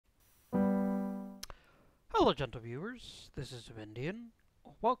Hello, gentle viewers. This is Indian,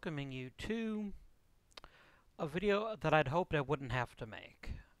 welcoming you to a video that I'd hoped I wouldn't have to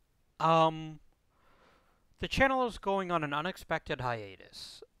make. Um, the channel is going on an unexpected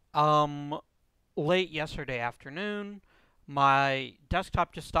hiatus. Late yesterday afternoon, my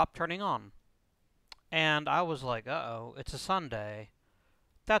desktop just stopped turning on. And I was like, uh-oh, it's a Sunday.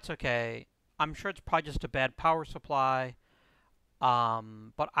 That's okay. I'm sure it's probably just a bad power supply.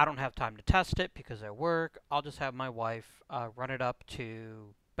 But I don't have time to test it because I work. I'll just have my wife run it up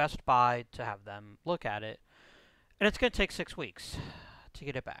to Best Buy to have them look at it. And it's going to take 6 weeks to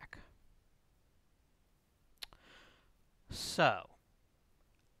get it back. So,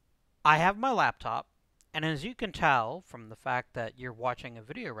 I have my laptop, and as you can tell from the fact that you're watching a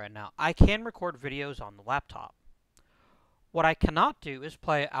video right now, I can record videos on the laptop. What I cannot do is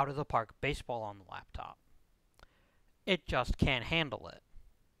play out of the park baseball on the laptop. It just can't handle it.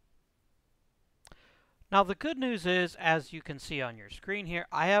 Now the good news is, as you can see on your screen here,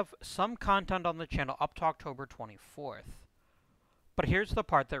 I have some content on the channel up to October 24th. But here's the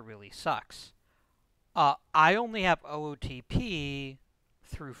part that really sucks. I only have OOTP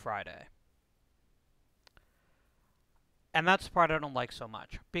through Friday. And that's the part I don't like so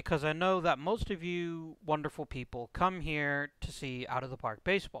much, because I know that most of you wonderful people come here to see out of the park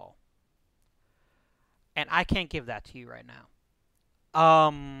baseball. And I can't give that to you right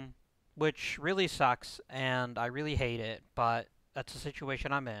now. Which really sucks, and I really hate it, but that's the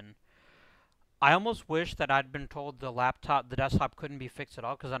situation I'm in. I almost wish that I'd been told the desktop couldn't be fixed at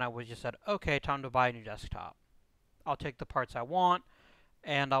all, because then I would have just said, okay, time to buy a new desktop. I'll take the parts I want,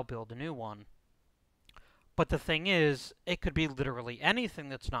 and I'll build a new one. But the thing is, it could be literally anything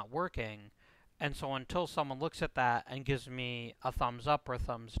that's not working, and so until someone looks at that and gives me a thumbs up or a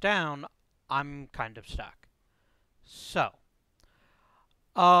thumbs down, I'm kind of stuck. So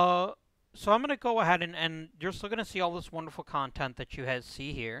I'm going to go ahead and you're still going to see all this wonderful content that you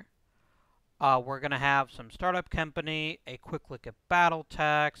see here. We're going to have some Startup Company, a quick look at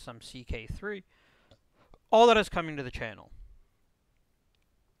Battletech, some CK3. All that is coming to the channel.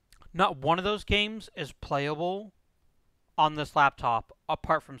 Not one of those games is playable on this laptop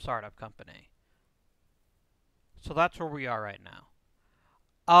apart from Startup Company. So that's where we are right now.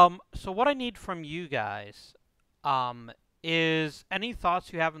 So what I need from you guys is any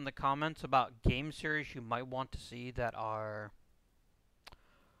thoughts you have in the comments about game series you might want to see that are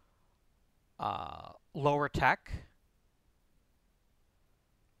lower tech.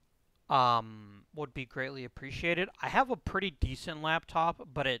 Would be greatly appreciated. I have a pretty decent laptop,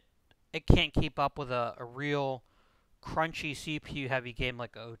 but it can't keep up with a real crunchy CPU heavy game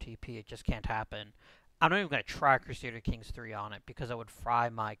like OTP. It just can't happen. I'm not even going to try Crusader Kings 3 on it because I would fry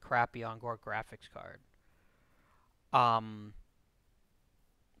my crappy Encore graphics card.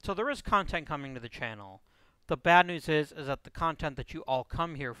 So there is content coming to the channel. The bad news is that the content that you all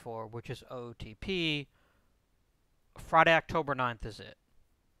come here for, which is OTP, Friday, October 9th is it.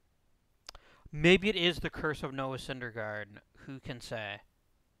 Maybe it is the curse of Noah Syndergaard, who can say.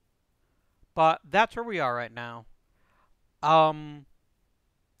 But that's where we are right now.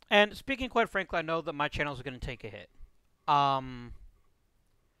 And speaking quite frankly, I know that my channel is going to take a hit.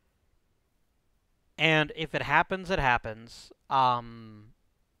 And if it happens, it happens. And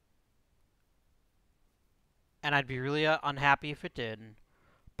I'd be really unhappy if it did.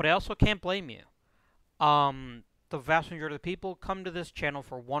 But I also can't blame you. The vast majority of the people come to this channel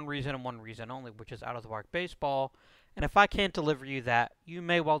for one reason and one reason only, which is out of the park baseball. And if I can't deliver you that, you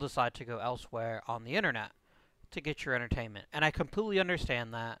may well decide to go elsewhere on the internet to get your entertainment. And I completely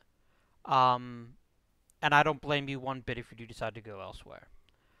understand that. And I don't blame you one bit if you do decide to go elsewhere.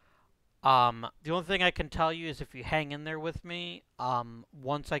 The only thing I can tell you is if you hang in there with me,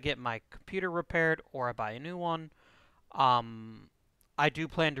 once I get my computer repaired or I buy a new one, I do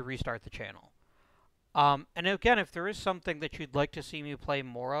plan to restart the channel. And again, if there is something that you'd like to see me play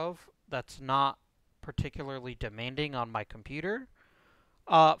more of that's not particularly demanding on my computer,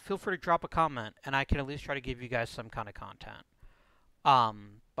 feel free to drop a comment, and I can at least try to give you guys some kind of content.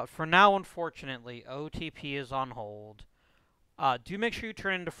 But for now, unfortunately, OTP is on hold. Do make sure you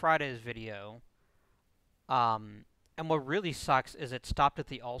turn into Friday's video. And what really sucks is it stopped at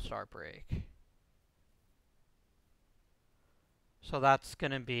the All-Star break. So that's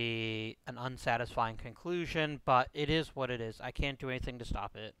going to be an unsatisfying conclusion, but it is what it is. I can't do anything to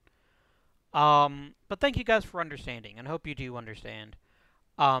stop it. But thank you guys for understanding, and I hope you do understand.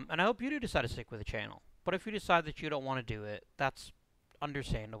 And I hope you do decide to stick with the channel. But if you decide that you don't want to do it, that's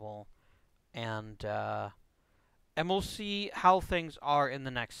understandable. And we'll see how things are in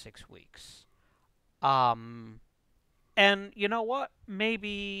the next 6 weeks. And you know what?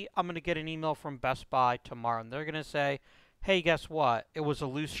 Maybe I'm going to get an email from Best Buy tomorrow and they're going to say, hey, guess what? It was a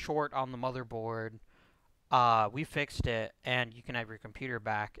loose short on the motherboard. We fixed it and you can have your computer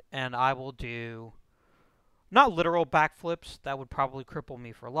back. And I will do not literal backflips, that would probably cripple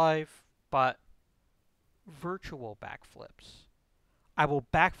me for life, but virtual backflips. I will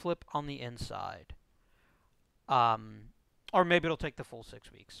backflip on the inside. Um, or maybe it'll take the full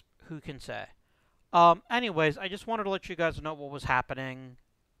 6 weeks. Who can say? Anyways, I just wanted to let you guys know what was happening.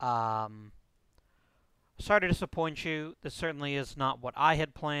 Um, Sorry to disappoint you. This certainly is not what I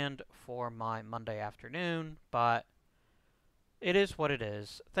had planned for my Monday afternoon, but it is what it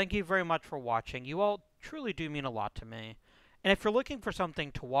is. Thank you very much for watching. You all truly do mean a lot to me. And if you're looking for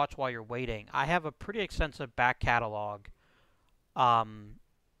something to watch while you're waiting, I have a pretty extensive back catalog. Um,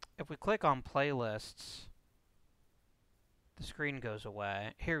 if we click on playlists, the screen goes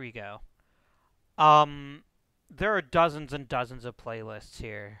away. Here we go. Um, there are dozens and dozens of playlists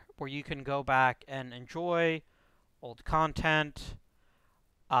here where you can go back and enjoy old content,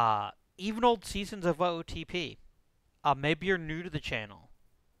 even old seasons of OOTP. Maybe you're new to the channel,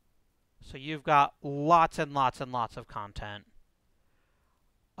 so you've got lots and lots and lots of content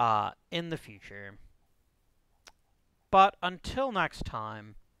in the future. But until next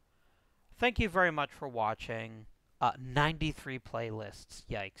time, thank you very much for watching. 93 playlists,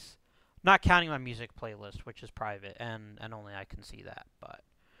 yikes. Not counting my music playlist, which is private, and only I can see that. But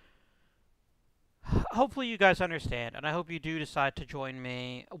hopefully you guys understand, and I hope you do decide to join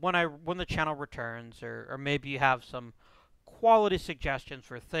me when the channel returns, or maybe you have some quality suggestions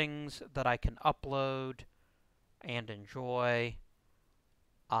for things that I can upload and enjoy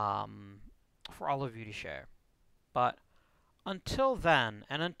for all of you to share. But until then,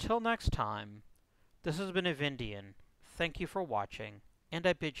 and until next time, this has been Avindian. Thank you for watching, and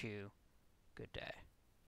I bid you good day.